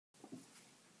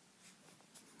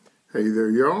Hey there,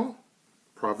 y'all.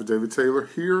 Prophet David Taylor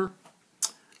here.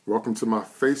 Welcome to my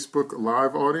Facebook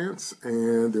Live audience,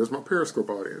 and there's my Periscope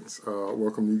audience.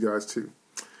 Welcome you guys too.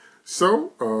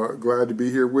 So, glad to be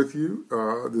here with you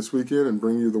this weekend and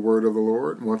bring you the word of the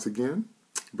Lord once again.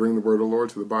 Bring the word of the Lord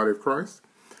to the body of Christ.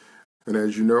 And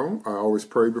as you know, I always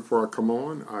pray before I come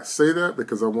on. I say that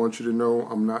because I want you to know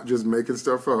I'm not just making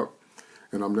stuff up,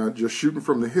 and I'm not just shooting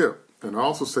from the hip. And I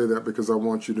also say that because I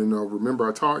want you to know, remember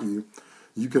I taught you,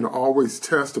 you can always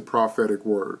test a prophetic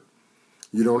word.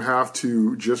 You don't have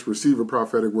to just receive a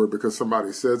prophetic word because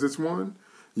somebody says it's one.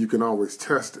 You can always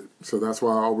test it. So that's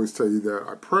why I always tell you that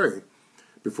I pray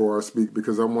before I speak,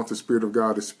 because I want the Spirit of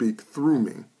God to speak through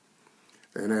me.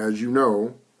 And as you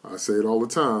know, I say it all the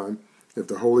time, if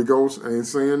the Holy Ghost ain't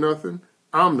saying nothing,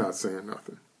 I'm not saying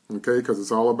nothing. Okay? Because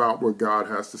it's all about what God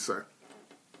has to say.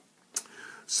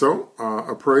 So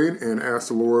I prayed and asked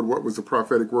the Lord what was the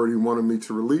prophetic word he wanted me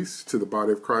to release to the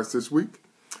body of Christ this week.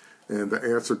 And the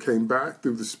answer came back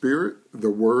through the Spirit. The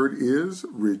word is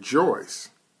rejoice.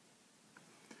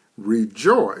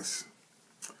 Rejoice.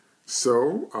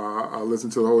 So I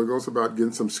listened to the Holy Ghost about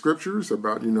getting some scriptures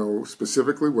about,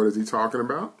 specifically what is he talking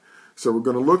about. So we're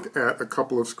going to look at a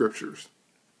couple of scriptures.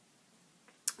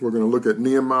 We're going to look at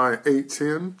Nehemiah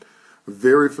 8:10, a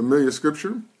very familiar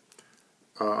scripture.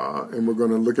 And we're going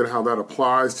to look at how that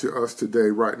applies to us today,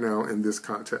 right now, in this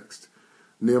context.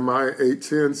 Nehemiah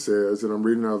 8:10 says, and I'm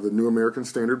reading out of the New American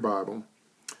Standard Bible,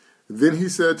 "Then he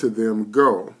said to them,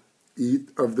 'Go, eat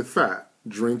of the fat,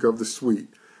 drink of the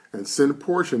sweet, and send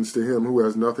portions to him who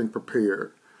has nothing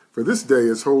prepared. For this day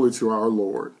is holy to our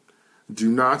Lord. Do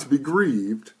not be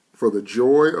grieved, for the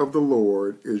joy of the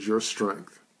Lord is your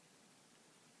strength.'"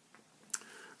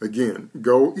 Again,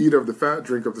 "Go, eat of the fat,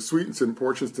 drink of the sweet, and send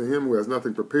portions to him who has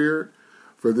nothing prepared.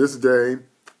 For this day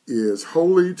is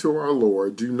holy to our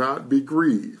Lord. Do not be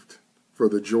grieved, for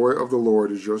the joy of the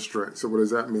Lord is your strength." So what does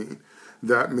that mean?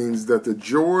 That means that the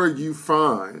joy you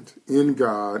find in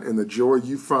God and the joy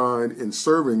you find in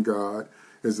serving God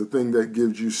is the thing that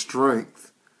gives you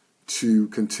strength to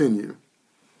continue.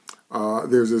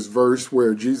 There's this verse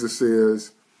where Jesus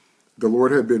says the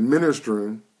Lord had been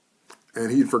ministering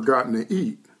and he'd forgotten to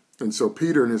eat. And so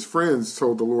Peter and his friends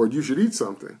told the Lord, "You should eat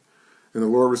something." And the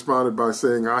Lord responded by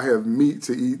saying, "I have meat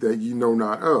to eat that ye know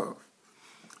not of."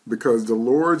 Because the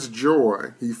Lord's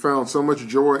joy, he found so much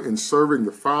joy in serving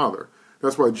the Father.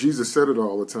 That's why Jesus said it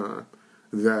all the time,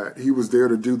 that he was there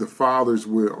to do the Father's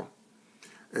will.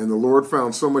 And the Lord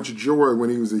found so much joy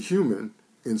when he was a human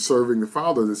in serving the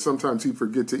Father that sometimes he'd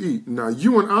forget to eat. Now,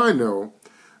 you and I know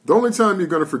the only time you're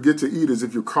going to forget to eat is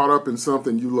if you're caught up in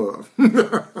something you love.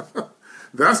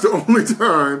 That's the only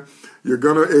time you're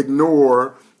going to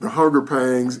ignore the hunger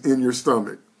pangs in your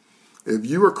stomach. If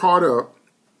you are caught up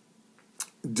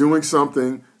doing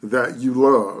something that you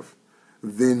love,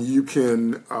 then you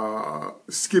can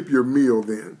skip your meal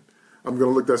then. I'm going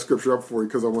to look that scripture up for you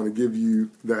because I want to give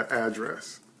you that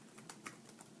address.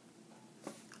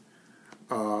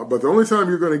 But the only time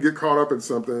you're going to get caught up in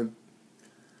something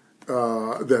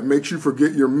that makes you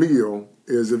forget your meal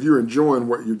is if you're enjoying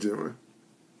what you're doing.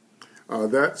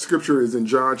 That scripture is in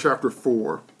John chapter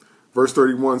 4. Verse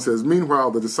 31 says,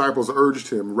 "Meanwhile the disciples urged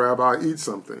him, 'Rabbi, eat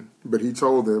something.' But he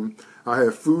told them, 'I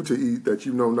have food to eat that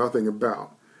you know nothing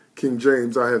about.'" King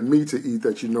James, "I have meat to eat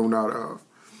that you know not of."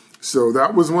 So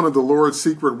that was one of the Lord's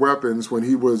secret weapons when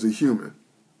he was a human.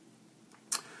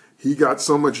 He got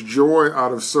so much joy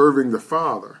out of serving the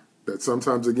Father that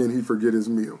sometimes, again, he'd forget his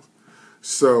meal.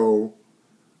 So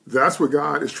that's what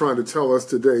God is trying to tell us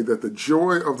today, that the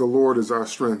joy of the Lord is our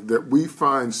strength, that we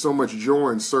find so much joy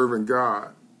in serving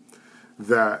God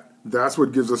that's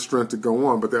what gives us strength to go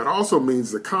on. But that also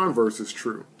means the converse is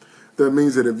true. That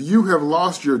means that if you have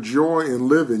lost your joy in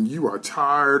living, you are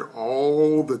tired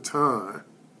all the time.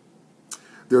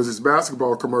 There was this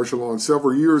basketball commercial on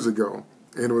several years ago,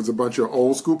 and it was a bunch of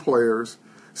old school players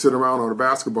sitting around on a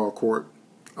basketball court.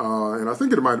 And I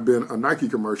think it might have been a Nike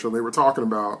commercial. They were talking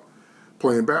about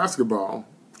playing basketball.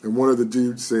 And one of the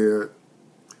dudes said,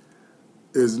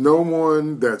 "Is no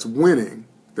one that's winning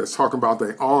that's talking about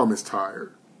their arm is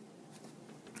tired."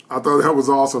 I thought that was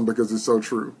awesome because it's so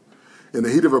true. In the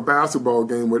heat of a basketball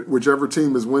game, whichever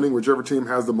team is winning, whichever team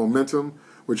has the momentum,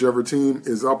 whichever team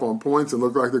is up on points and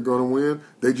look like they're going to win,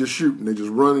 they just shoot and they just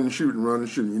run and shoot and run and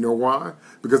shoot. You know why?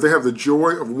 Because they have the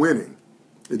joy of winning.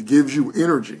 It gives you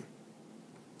energy.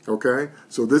 Okay?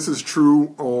 So this is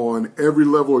true on every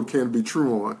level it can be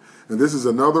true on. And this is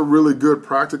another really good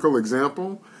practical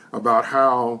example about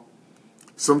how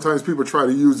sometimes people try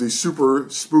to use these super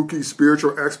spooky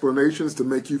spiritual explanations to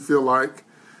make you feel like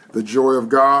The joy of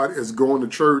God is going to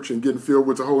church and getting filled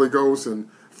with the Holy Ghost and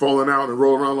falling out and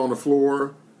rolling around on the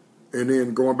floor and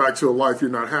then going back to a life you're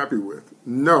not happy with.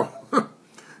 No.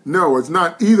 No, it's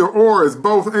not either or, it's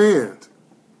both and.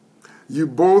 You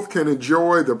both can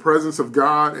enjoy the presence of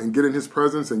God and get in his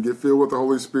presence and get filled with the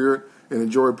Holy Spirit and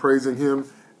enjoy praising him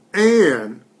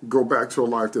and go back to a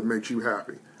life that makes you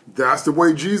happy. That's the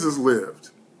way Jesus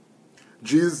lived.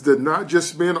 Jesus did not just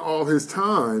spend all his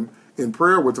time in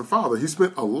prayer with the Father. He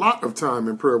spent a lot of time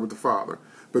in prayer with the Father.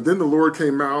 But then the Lord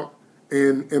came out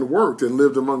and worked and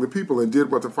lived among the people and did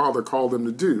what the Father called him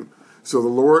to do. So the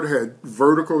Lord had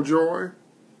vertical joy,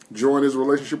 joy in his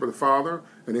relationship with the Father,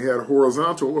 and he had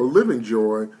horizontal or living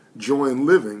joy, joy in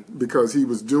living, because he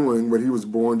was doing what he was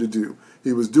born to do.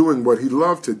 He was doing what he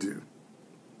loved to do.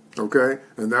 Okay?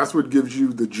 And that's what gives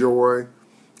you the joy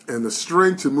and the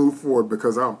strength to move forward,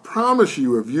 because I promise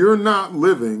you, if you're not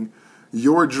living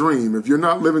your dream, if you're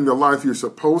not living the life you're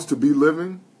supposed to be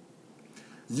living,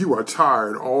 you are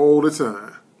tired all the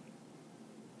time.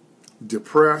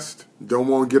 Depressed, don't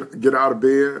want to get out of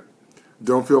bed,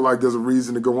 don't feel like there's a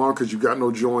reason to go on because you got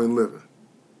no joy in living.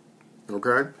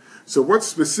 Okay? So what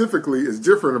specifically is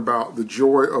different about the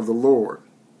joy of the Lord?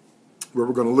 Well,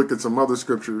 we're going to look at some other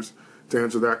scriptures to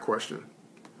answer that question.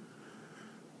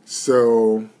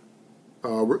 So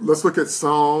let's look at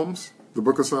Psalms, the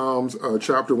book of Psalms,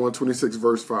 chapter 126,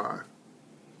 verse 5.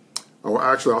 Oh,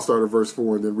 actually, I'll start at verse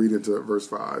 4 and then read into verse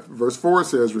 5. Verse 4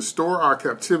 says, "Restore our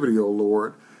captivity, O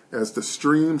Lord, as the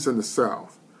streams in the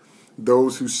south.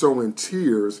 Those who sow in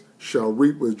tears shall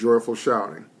reap with joyful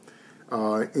shouting."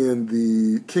 In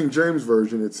the King James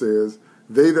Version, it says,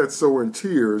 "They that sow in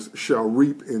tears shall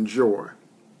reap in joy."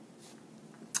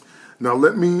 Now,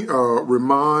 let me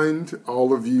remind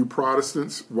all of you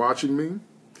Protestants watching me,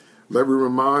 let me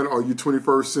remind all you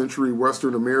 21st century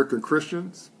Western American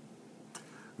Christians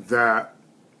that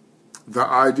the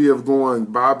idea of going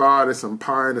bye-bye to some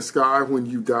pie in the sky when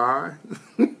you die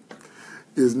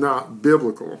is not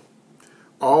biblical.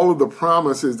 All of the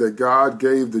promises that God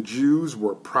gave the Jews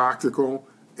were practical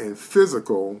and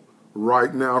physical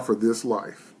right now for this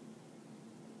life.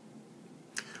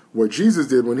 What Jesus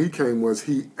did when he came was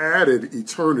he added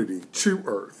eternity to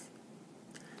earth.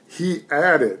 He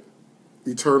added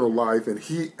eternal life, and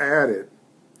he added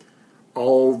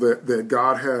all that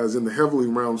God has in the heavenly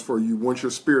realms for you once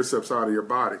your spirit steps out of your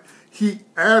body. He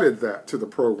added that to the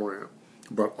program.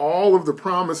 But all of the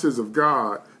promises of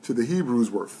God to the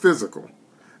Hebrews were physical.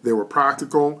 They were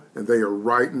practical, and they are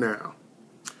right now.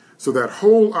 So that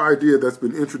whole idea that's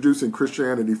been introduced in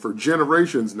Christianity for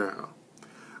generations now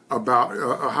about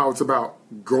how it's about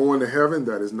going to heaven,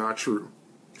 that is not true.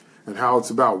 And how it's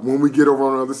about when we get over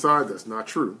on the other side, that's not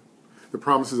true. The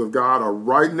promises of God are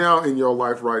right now in your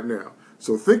life right now.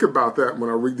 So think about that when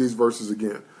I read these verses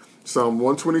again. Psalm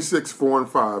 126, 4 and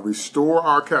 5. "Restore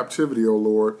our captivity, O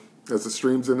Lord, as the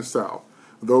streams in the south.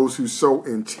 Those who sow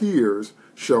in tears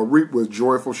shall reap with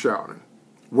joyful shouting."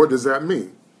 What does that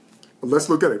mean? Well, let's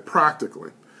look at it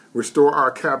practically. Restore our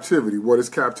captivity. What is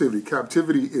captivity?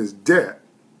 Captivity is debt.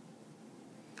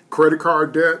 Credit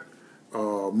card debt,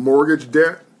 mortgage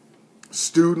debt,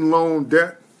 student loan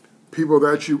debt, people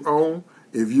that you owe.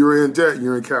 If you're in debt,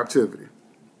 you're in captivity.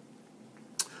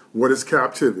 What is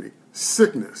captivity?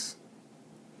 Sickness.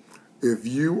 If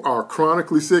you are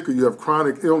chronically sick or you have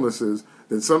chronic illnesses,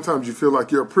 then sometimes you feel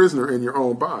like you're a prisoner in your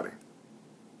own body.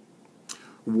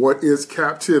 What is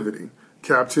captivity?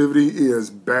 Captivity is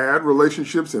bad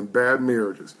relationships and bad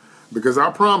marriages. Because I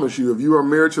promise you, if you are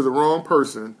married to the wrong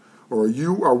person or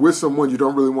you are with someone you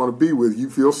don't really want to be with, you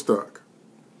feel stuck.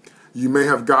 You may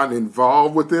have gotten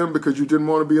involved with them because you didn't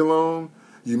want to be alone.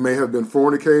 You may have been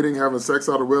fornicating, having sex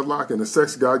out of wedlock, and the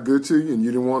sex got good to you and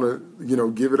you didn't want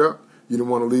to, give it up. You didn't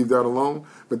want to leave that alone.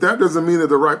 But that doesn't mean they're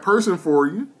the right person for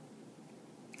you.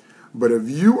 But if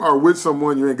you are with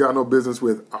someone you ain't got no business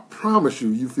with, I promise you,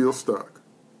 you feel stuck.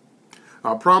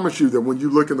 I promise you that when you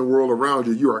look in the world around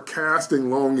you, you are casting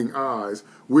longing eyes,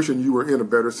 wishing you were in a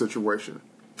better situation.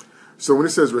 So when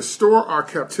it says, "Restore our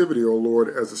captivity, O Lord,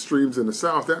 as the streams in the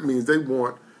south," that means they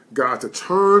want God to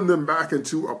turn them back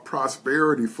into a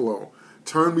prosperity flow.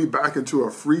 Turn me back into a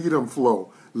freedom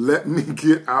flow. Let me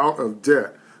get out of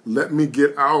debt. Let me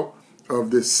get out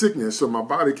of this sickness so my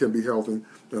body can be healthy.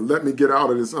 And let me get out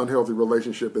of this unhealthy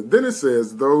relationship. And then it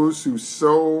says, "Those who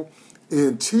sow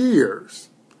in tears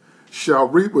shall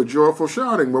reap with joyful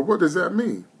shouting." Well, what does that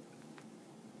mean?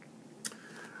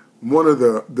 One of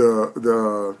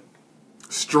the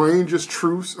strangest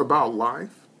truths about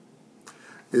life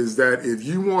is that if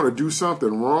you want to do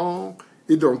something wrong,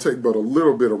 it don't take but a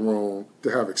little bit of wrong to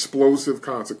have explosive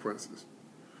consequences.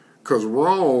 Because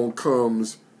wrong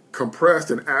comes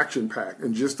compressed and action-packed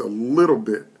in just a little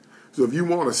bit. So if you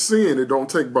want to sin, it don't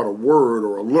take but a word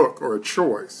or a look or a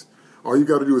choice. All you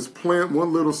got to do is plant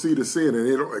one little seed of sin, and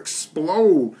it'll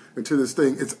explode into this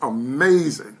thing. It's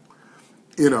amazing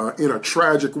in a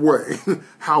tragic way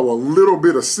how a little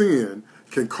bit of sin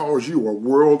can cause you a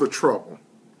world of trouble.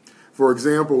 For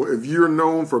example, if you're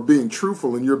known for being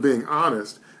truthful and you're being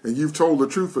honest, and you've told the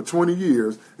truth for 20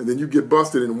 years, and then you get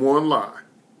busted in one lie,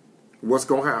 what's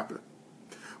going to happen?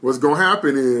 What's going to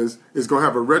happen is it's going to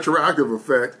have a retroactive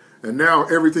effect, and now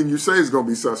everything you say is going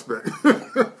to be suspect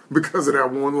because of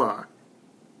that one lie.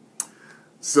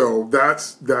 So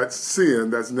that's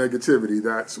sin, that's negativity,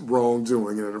 that's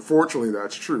wrongdoing, and unfortunately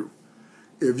that's true.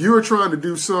 If you're trying to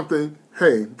do something,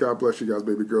 hey, God bless you guys,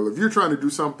 baby girl. If you're trying to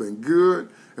do something good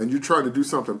and you're trying to do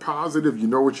something positive, you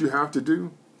know what you have to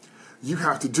do? You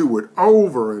have to do it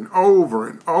over and over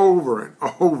and over and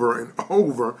over and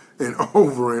over and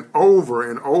over and over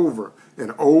and over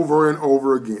and over and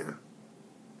over again.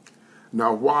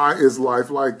 Now, why is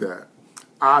life like that?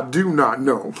 I do not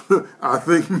know. I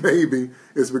think maybe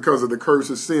it's because of the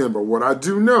curse of sin. But what I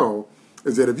do know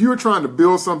is that if you're trying to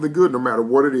build something good, no matter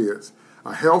what it is,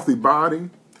 a healthy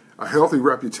body, a healthy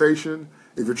reputation,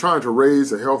 if you're trying to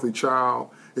raise a healthy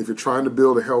child, if you're trying to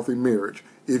build a healthy marriage,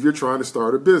 if you're trying to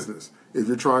start a business, if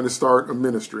you're trying to start a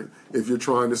ministry, if you're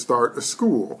trying to start a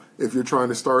school, if you're trying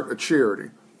to start a charity,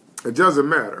 it doesn't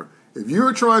matter. If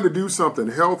you're trying to do something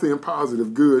healthy and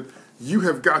positive, good, you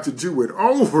have got to do it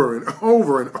over and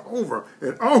over and over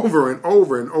and over and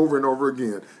over and over and over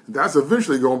again. That's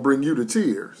eventually going to bring you to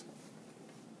tears.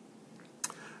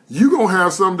 You're going to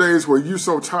have some days where you're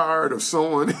so tired of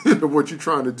sowing into what you're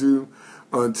trying to do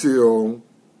until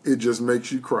it just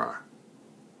makes you cry.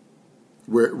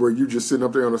 Where you just sitting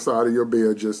up there on the side of your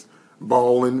bed, just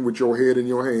bawling with your head in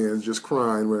your hands, just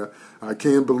crying, where I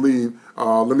can't believe.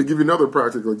 Let me give you another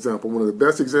practical example. One of the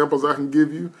best examples I can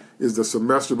give you is the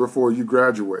semester before you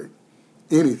graduate.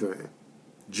 Anything.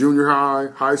 Junior high,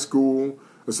 high school,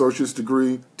 associate's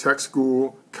degree, tech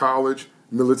school, college,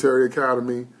 military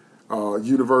academy,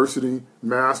 university,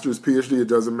 master's, PhD, it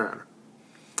doesn't matter.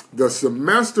 The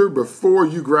semester before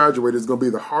you graduate is going to be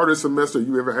the hardest semester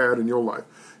you ever had in your life.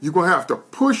 You're going to have to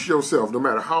push yourself, no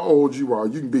matter how old you are.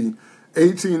 You can be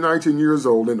 18, 19 years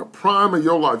old, in the prime of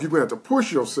your life. You're going to have to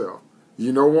push yourself.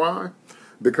 You know why?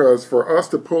 Because for us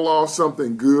to pull off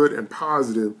something good and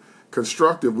positive,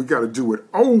 constructive, we got to do it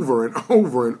over and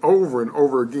over and over and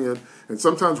over again. And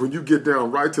sometimes when you get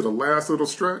down right to the last little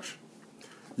stretch,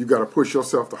 you got to push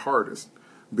yourself the hardest.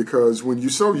 Because when you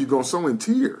sow, you're going to sow in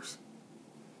tears.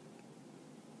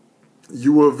 It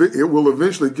will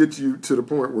eventually get you to the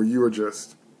point where you are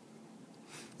just.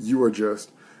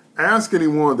 Ask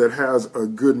anyone that has a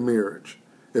good marriage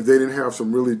if they didn't have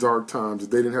some really dark times, if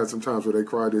they didn't have some times where they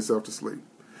cried themselves to sleep.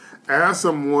 Ask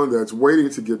someone that's waiting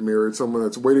to get married, someone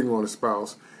that's waiting on a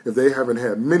spouse, if they haven't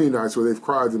had many nights where they've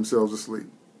cried themselves to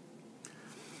sleep.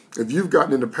 If you've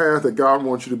gotten in the path that God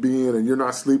wants you to be in and you're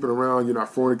not sleeping around, you're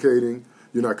not fornicating,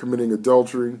 you're not committing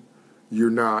adultery, you're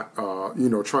not,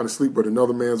 trying to sleep with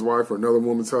another man's wife or another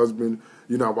woman's husband,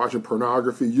 you're not watching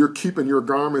pornography, you're keeping your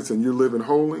garments and you're living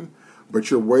holy, but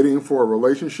you're waiting for a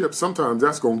relationship, sometimes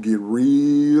that's going to get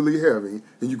really heavy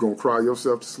and you're going to cry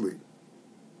yourself to sleep.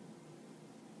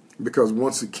 Because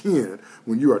once again,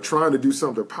 when you are trying to do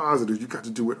something positive, you got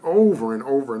to do it over and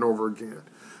over and over again.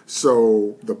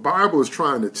 So the Bible is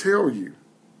trying to tell you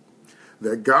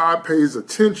that God pays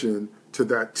attention to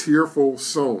that tearful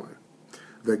sowing.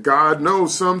 That God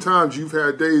knows sometimes you've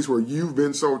had days where you've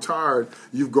been so tired,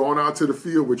 you've gone out to the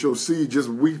field with your seed just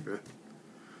weeping.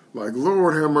 Like,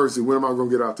 Lord have mercy, when am I going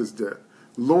to get out this debt?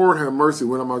 Lord have mercy,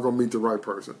 when am I going to meet the right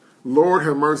person? Lord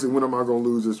have mercy, when am I going to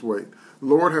lose this weight?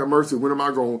 Lord have mercy, when am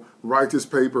I going to write this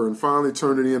paper and finally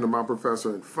turn it in to my professor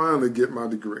and finally get my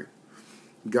degree?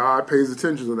 God pays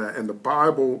attention to that, and the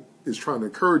Bible is trying to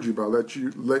encourage you by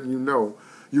letting you know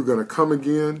you're going to come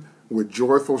again with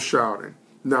joyful shouting.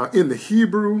 Now, in the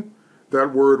Hebrew,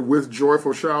 that word with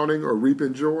joyful shouting or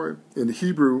reaping joy, in the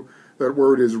Hebrew, that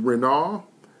word is renah,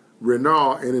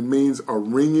 and it means a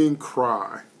ringing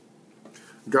cry.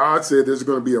 God said there's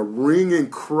going to be a ringing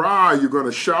cry. You're going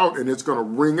to shout, and it's going to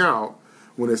ring out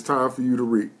when it's time for you to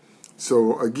reap.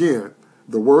 So, again,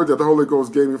 the word that the Holy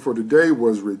Ghost gave me for today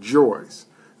was rejoice.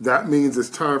 That means it's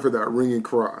time for that ringing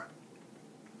cry.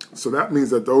 So that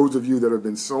means that those of you that have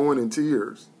been sowing in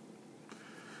tears,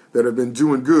 that have been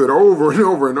doing good over and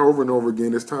over and over and over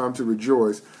again, it's time to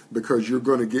rejoice because you're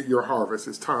going to get your harvest.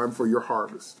 It's time for your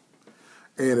harvest.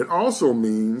 And it also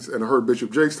means, and I heard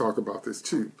Bishop Jakes talk about this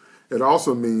too, it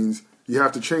also means you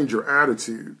have to change your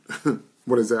attitude.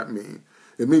 What does that mean?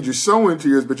 It means you sow in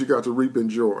tears, but you got to reap in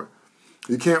joy.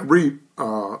 You can't reap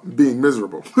being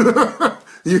miserable.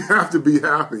 You have to be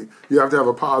happy. You have to have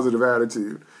a positive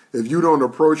attitude. If you don't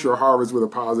approach your harvest with a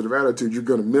positive attitude, you're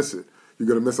going to miss it. You're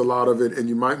going to miss a lot of it, and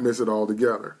you might miss it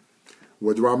altogether.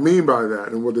 What do I mean by that,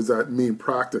 and what does that mean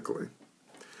practically?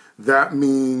 That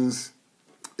means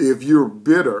if you're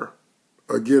bitter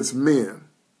against men,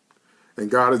 and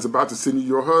God is about to send you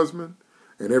your husband,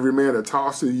 and every man that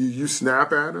talks to you, you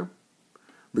snap at him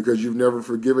because you've never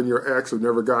forgiven your ex or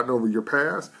never gotten over your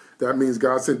past, that means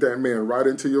God sent that man right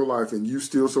into your life, and you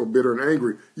still so bitter and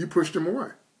angry, you pushed him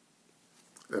away.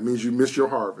 That means you missed your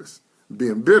harvest,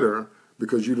 being bitter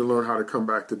because you didn't learn how to come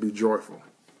back to be joyful.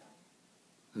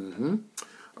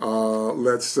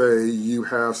 Let's say you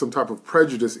have some type of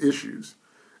prejudice issues,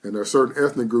 and there are certain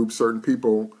ethnic groups, certain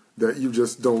people that you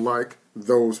just don't like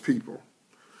those people.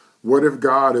 What if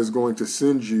God is going to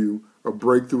send you a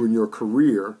breakthrough in your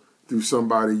career through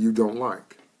somebody you don't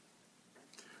like?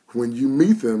 When you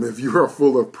meet them, if you are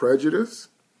full of prejudice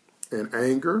and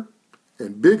anger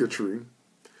and bigotry,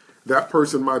 that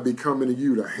person might be coming to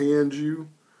you to hand you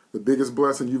the biggest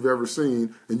blessing you've ever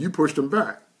seen, and you pushed them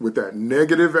back with that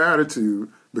negative attitude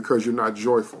because you're not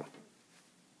joyful.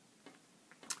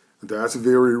 That's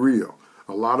very real.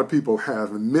 A lot of people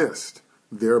have missed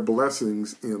their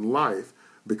blessings in life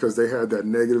because they had that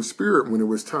negative spirit when it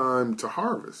was time to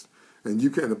harvest. And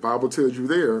the Bible tells you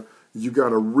there, you got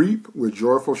to reap with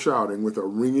joyful shouting, with a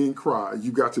ringing cry.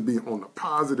 You got to be on the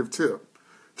positive tip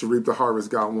to reap the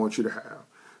harvest God wants you to have.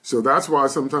 So that's why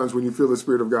sometimes when you feel the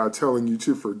Spirit of God telling you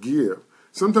to forgive,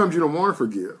 sometimes you don't want to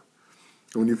forgive.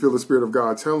 When you feel the Spirit of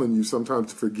God telling you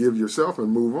sometimes to forgive yourself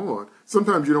and move on,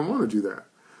 sometimes you don't want to do that.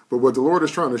 But what the Lord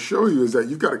is trying to show you is that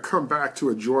you've got to come back to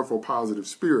a joyful, positive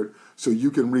spirit so you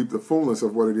can reap the fullness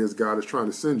of what it is God is trying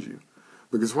to send you.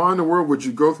 Because why in the world would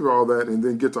you go through all that and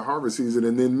then get to harvest season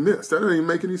and then miss? That doesn't even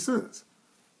make any sense.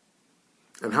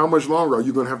 And how much longer are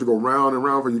you going to have to go round and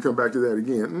round before you come back to that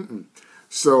again?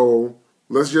 So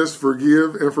let's just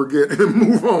forgive and forget and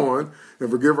move on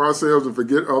and forgive ourselves and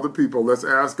forget other people. Let's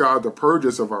ask God to purge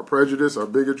us of our prejudice, our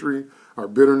bigotry, our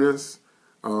bitterness.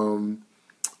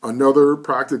 Another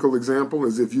practical example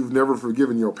is if you've never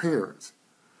forgiven your parents.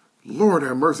 Lord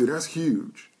have mercy, that's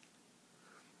huge.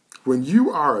 When you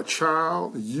are a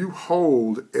child, you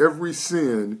hold every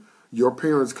sin your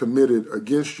parents committed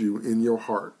against you in your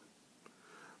heart.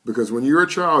 Because when you're a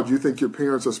child, you think your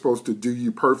parents are supposed to do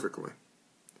you perfectly.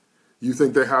 You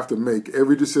think they have to make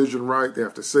every decision right. They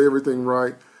have to say everything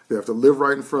right. They have to live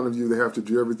right in front of you. They have to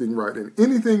do everything right. And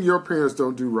anything your parents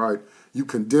don't do right, you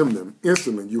condemn them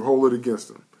instantly. You hold it against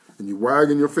them. And you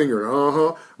wagging your finger.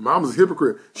 Mama's a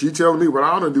hypocrite. She telling me what I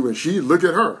ought to do, and she, look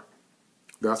at her.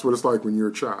 That's what it's like when you're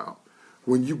a child.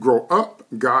 When you grow up,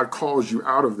 God calls you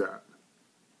out of that.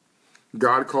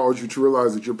 God calls you to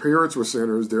realize that your parents were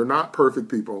sinners. They're not perfect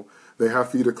people. They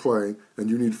have feet of clay, and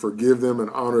you need to forgive them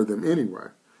and honor them anyway.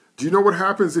 Do you know what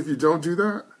happens if you don't do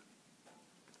that?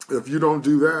 If you don't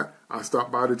do that, I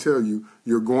stopped by to tell you,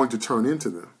 you're going to turn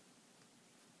into them.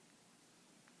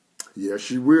 Yes,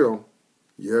 you will.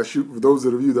 Yes, for those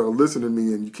of you that are listening to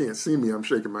me and you can't see me, I'm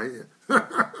shaking my head.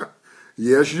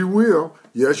 Yes, you will.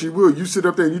 Yes, you will. You sit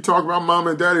up there and you talk about mom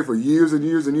and daddy for years and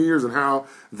years and years and how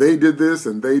they did this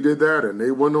and they did that and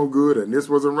they weren't no good and this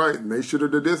wasn't right and they should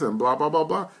have did this and blah, blah, blah,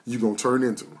 blah. You're going to turn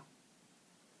into them.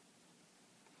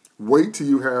 Wait till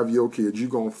you have your kids. You're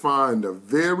going to find the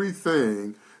very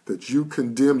thing that you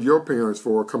condemned your parents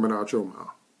for coming out your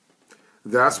mouth.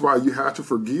 That's why you have to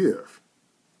forgive.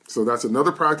 So that's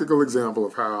another practical example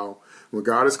of how when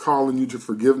God is calling you to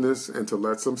forgiveness and to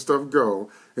let some stuff go,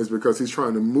 is because he's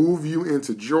trying to move you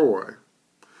into joy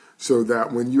so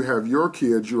that when you have your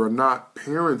kids, you are not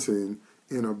parenting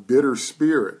in a bitter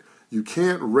spirit. You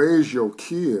can't raise your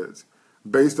kids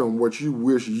based on what you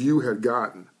wish you had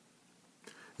gotten.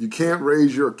 You can't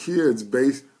raise your kids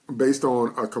based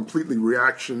on a completely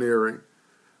reactionary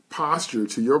posture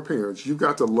to your parents. You've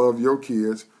got to love your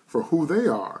kids for who they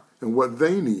are and what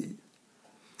they need.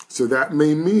 So that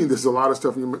may mean there's a lot of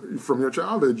stuff from your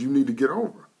childhood you need to get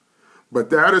over. But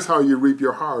that is how you reap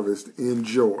your harvest in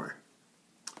joy.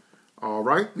 All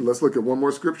right, let's look at one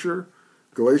more scripture.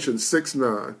 Galatians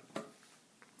 6:9.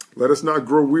 Let us not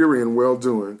grow weary in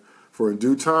well-doing, for in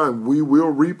due time we will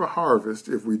reap a harvest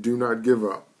if we do not give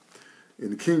up. In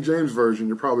the King James Version,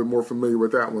 you're probably more familiar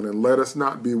with that one. And let us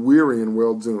not be weary in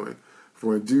well-doing,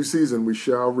 for in due season we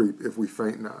shall reap if we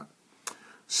faint not.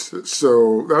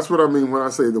 So that's what I mean when I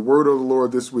say the word of the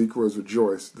Lord this week was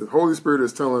rejoice. The Holy Spirit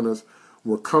is telling us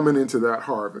we're coming into that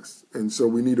harvest. And so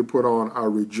we need to put on our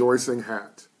rejoicing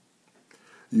hat.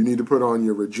 You need to put on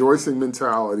your rejoicing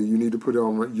mentality. You need to put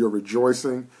on your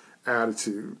rejoicing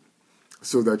attitude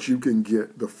so that you can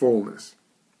get the fullness.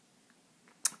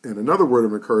 And another word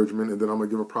of encouragement, and then I'm going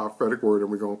to give a prophetic word, and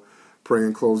we're going to pray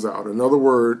and close out. Another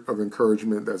word of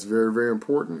encouragement that's very, very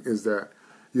important is that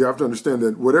you have to understand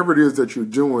that whatever it is that you're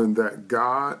doing that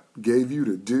God gave you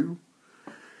to do,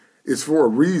 it's for a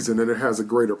reason and it has a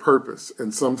greater purpose.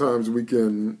 And sometimes we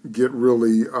can get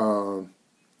really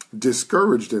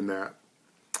discouraged in that.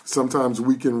 Sometimes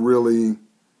we can really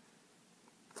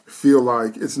feel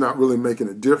like it's not really making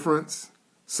a difference.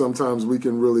 Sometimes we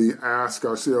can really ask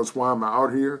ourselves, why am I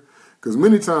out here? Because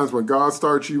many times when God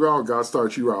starts you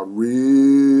out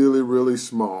really, really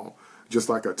small, just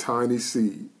like a tiny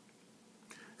seed.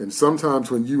 And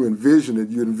sometimes when you envisioned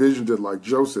it like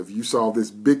Joseph. You saw this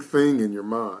big thing in your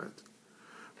mind,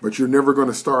 but you're never going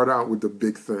to start out with the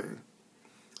big thing.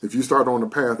 If you start on the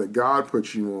path that God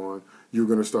puts you on, you're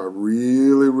going to start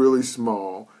really, really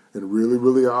small and really,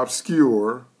 really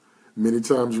obscure, many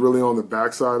times really on the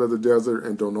backside of the desert,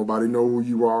 and don't nobody know who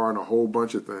you are, and a whole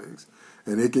bunch of things.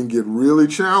 And it can get really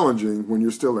challenging when you're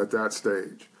still at that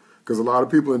stage. Because a lot of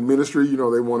people in ministry, they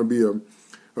want to be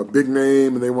a big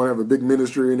name, and they want to have a big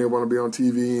ministry, and they want to be on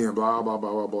TV and blah, blah,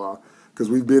 blah, blah, blah. Because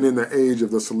we've been in the age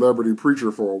of the celebrity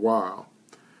preacher for a while.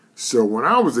 So when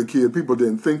I was a kid, people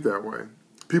didn't think that way.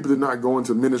 People did not go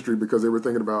into ministry because they were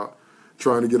thinking about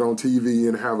trying to get on TV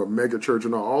and have a mega church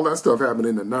and all. All that stuff happened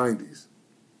in the 90s.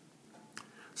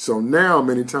 So now,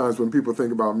 many times when people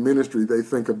think about ministry, they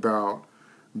think about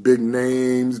big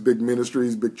names, big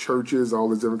ministries, big churches, all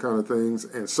these different kind of things.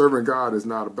 And serving God is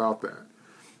not about that.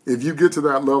 If you get to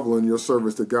that level in your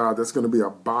service to God, that's going to be a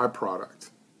byproduct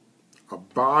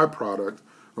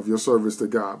of your service to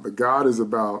God. But God is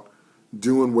about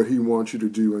doing what he wants you to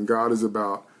do, and God is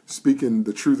about speaking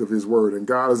the truth of his word, and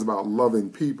God is about loving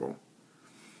people.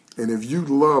 And if you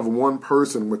love one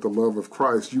person with the love of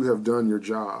Christ, you have done your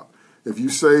job. If you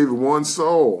save one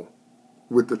soul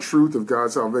with the truth of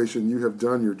God's salvation, you have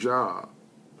done your job.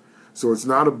 So it's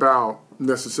not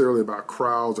necessarily about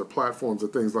crowds or platforms or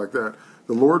things like that.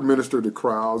 The Lord ministered to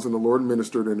crowds, and the Lord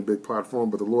ministered in a big platform,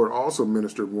 but the Lord also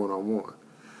ministered one-on-one.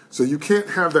 So you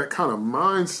can't have that kind of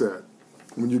mindset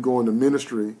when you go into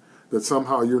ministry that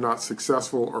somehow you're not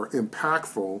successful or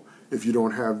impactful if you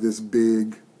don't have this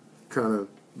big kind of,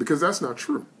 because that's not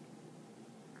true.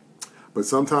 But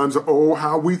sometimes,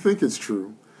 how we think it's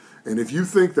true. And if you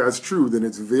think that's true, then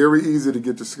it's very easy to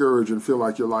get discouraged and feel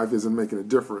like your life isn't making a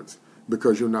difference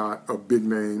because you're not a big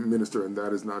name minister, and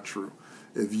that is not true.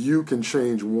 If you can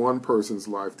change one person's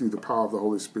life through the power of the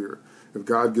Holy Spirit, if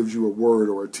God gives you a word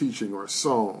or a teaching or a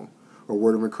song or a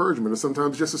word of encouragement or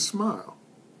sometimes just a smile,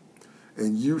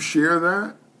 and you share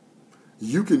that,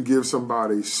 you can give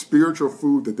somebody spiritual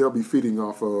food that they'll be feeding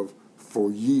off of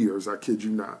for years, I kid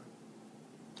you not.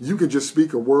 You can just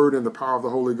speak a word in the power of the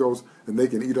Holy Ghost, and they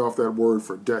can eat off that word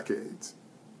for decades.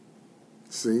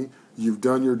 See, you've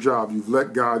done your job. You've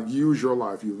let God use your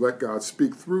life. You've let God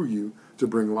speak through you to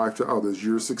bring life to others.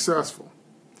 You're successful.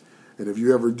 And if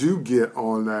you ever do get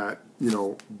on that,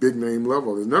 big name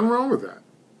level, there's nothing wrong with that.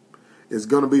 It's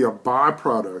going to be a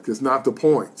byproduct. It's not the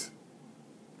point.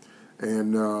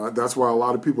 And that's why a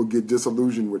lot of people get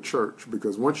disillusioned with church,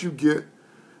 because once you get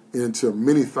into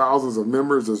many thousands of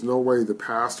members, there's no way the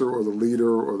pastor or the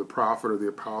leader or the prophet or the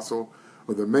apostle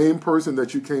or the main person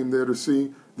that you came there to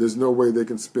see, there's no way they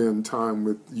can spend time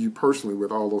with you personally with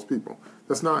all those people.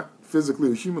 That's not physically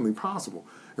or humanly possible.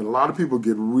 And a lot of people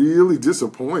get really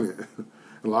disappointed.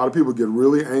 A lot of people get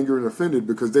really angry and offended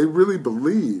because they really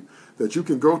believe that you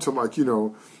can go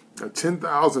to a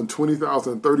 10,000,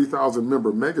 20,000, 30,000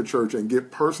 member megachurch and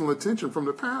get personal attention from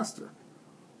the pastor.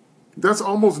 That's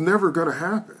almost never going to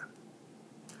happen.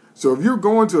 So if you're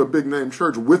going to a big name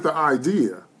church with the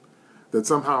idea that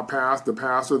somehow the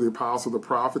pastor, the apostle, the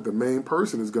prophet, the main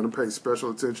person is going to pay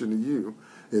special attention to you,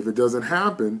 if it doesn't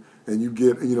happen and you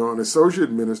get an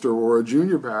associate minister or a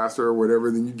junior pastor or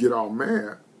whatever, then you get all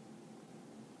mad.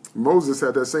 Moses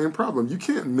had that same problem. You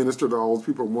can't minister to all those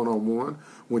people one-on-one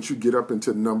once you get up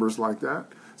into numbers like that.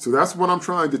 So that's what I'm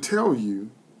trying to tell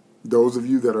you, those of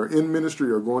you that are in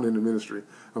ministry or going into ministry.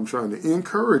 I'm trying to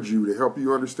encourage you to help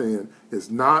you understand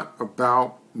it's not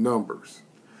about numbers.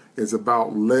 It's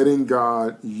about letting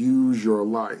God use your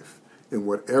life in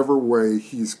whatever way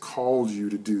he's called you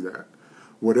to do that.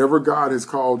 Whatever God has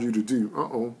called you to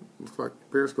do. Looks like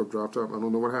Periscope dropped up. I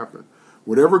don't know what happened.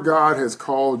 Whatever God has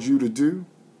called you to do,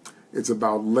 it's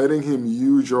about letting him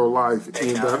use your life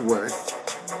in that way.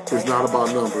 It's not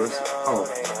about numbers.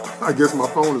 I guess my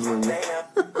phone is ringing.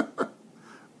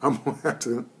 I'm going to have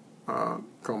to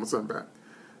call my son back.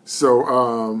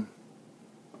 So,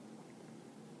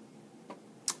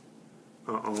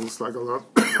 Looks like I lost.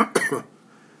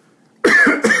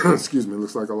 Excuse me.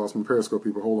 Looks like I lost my Periscope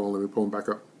people. Hold on. Let me pull them back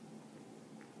up.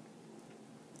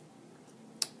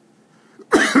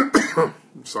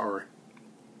 I'm sorry.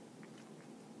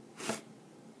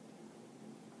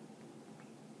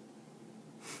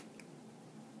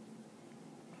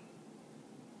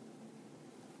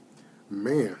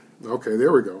 Man. Okay,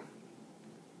 there we go.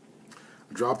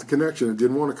 I dropped the connection. It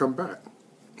didn't want to come back.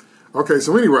 Okay,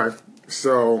 so anyway,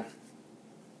 so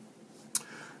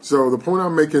the point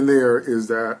I'm making there is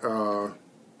that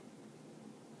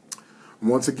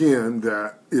once again,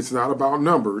 that it's not about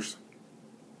numbers.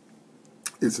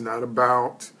 It's not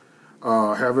about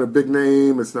having a big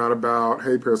name. It's not about,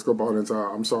 hey, Periscope audience,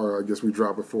 I'm sorry, I guess we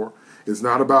dropped before. It's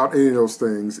not about any of those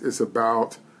things. It's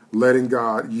about letting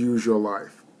God use your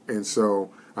life. And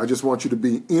so I just want you to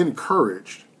be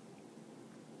encouraged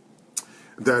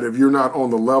that if you're not on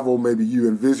the level maybe you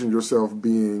envision yourself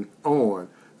being on,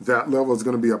 that level is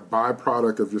going to be a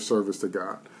byproduct of your service to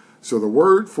God. So the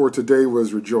word for today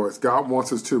was rejoice. God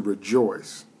wants us to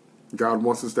rejoice. God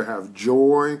wants us to have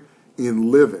joy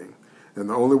in living. And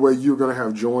the only way you're going to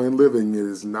have joy in living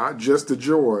is not just the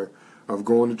joy of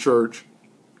going to church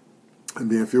and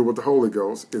being filled with the Holy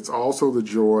Ghost. It's also the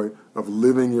joy of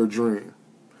living your dream,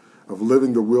 of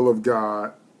living the will of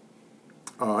God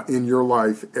in your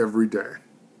life every day.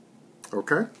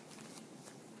 Okay?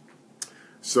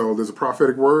 So there's a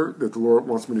prophetic word that the Lord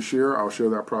wants me to share. I'll share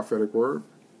that prophetic word.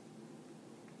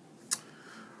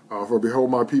 For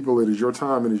behold, my people, it is your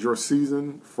time, it is your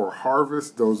season for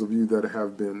harvest. Those of you that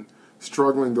have been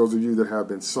struggling, those of you that have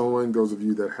been sowing, those of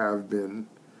you that have been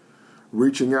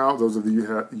reaching out, those of you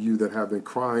that have been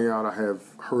crying out, I have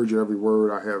heard your every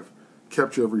word. I have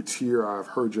kept your every tear. I have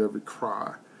heard your every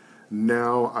cry.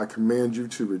 Now I command you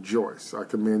to rejoice. I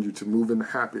command you to move in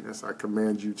happiness. I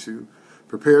command you to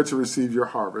prepare to receive your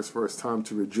harvest, for it's time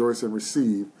to rejoice and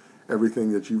receive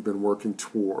everything that you've been working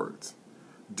towards.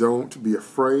 Don't be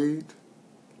afraid.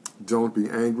 Don't be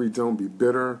angry. Don't be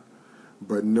bitter.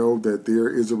 But know that there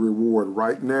is a reward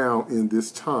right now in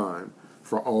this time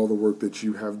for all the work that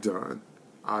you have done.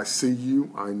 I see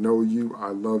you. I know you. I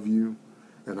love you.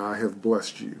 And I have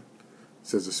blessed you,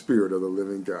 says the Spirit of the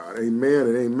living God. Amen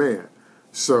and amen.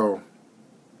 So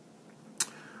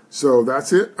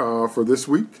that's it for this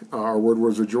week. Our word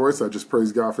was rejoice. I just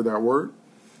praise God for that word.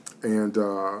 And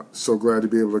so glad to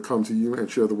be able to come to you and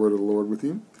share the word of the Lord with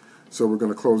you. So we're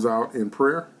going to close out in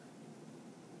prayer.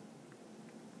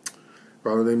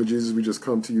 Father, in the name of Jesus, we just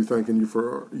come to you thanking you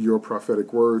for your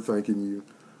prophetic word, thanking you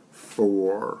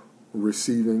for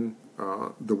receiving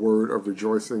the word of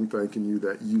rejoicing, thanking you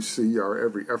that you see our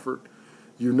every effort.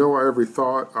 You know our every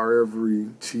thought, our every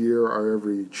tear, our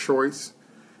every choice.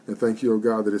 And thank you, O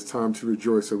God, that it's time to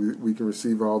rejoice so we can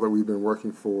receive all that we've been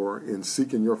working for in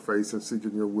seeking your face and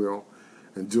seeking your will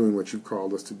and doing what you've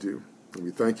called us to do. And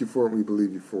we thank you for it and we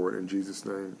believe you for it. In Jesus'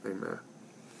 name, amen.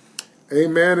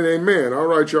 Amen and amen. All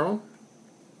right, y'all.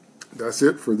 That's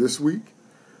it for this week.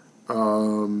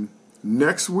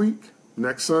 Next week,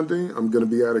 next Sunday, I'm going to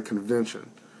be at a convention.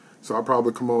 So I'll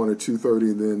probably come on at 2:30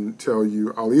 and then tell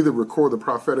you. I'll either record the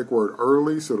prophetic word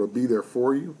early so it'll be there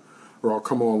for you, or I'll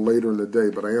come on later in the day.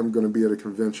 But I am going to be at a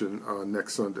convention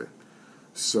next Sunday.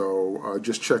 So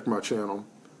just check my channel,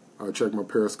 check my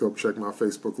Periscope, check my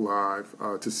Facebook Live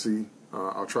to see.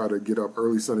 I'll try to get up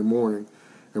early Sunday morning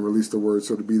and release the word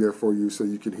so to be there for you so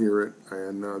you can hear it.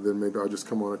 And then maybe I'll just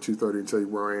come on at 2:30 and tell you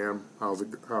where I am,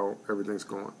 how everything's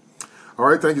going. All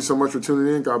right, thank you so much for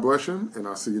tuning in. God bless you, and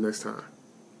I'll see you next time.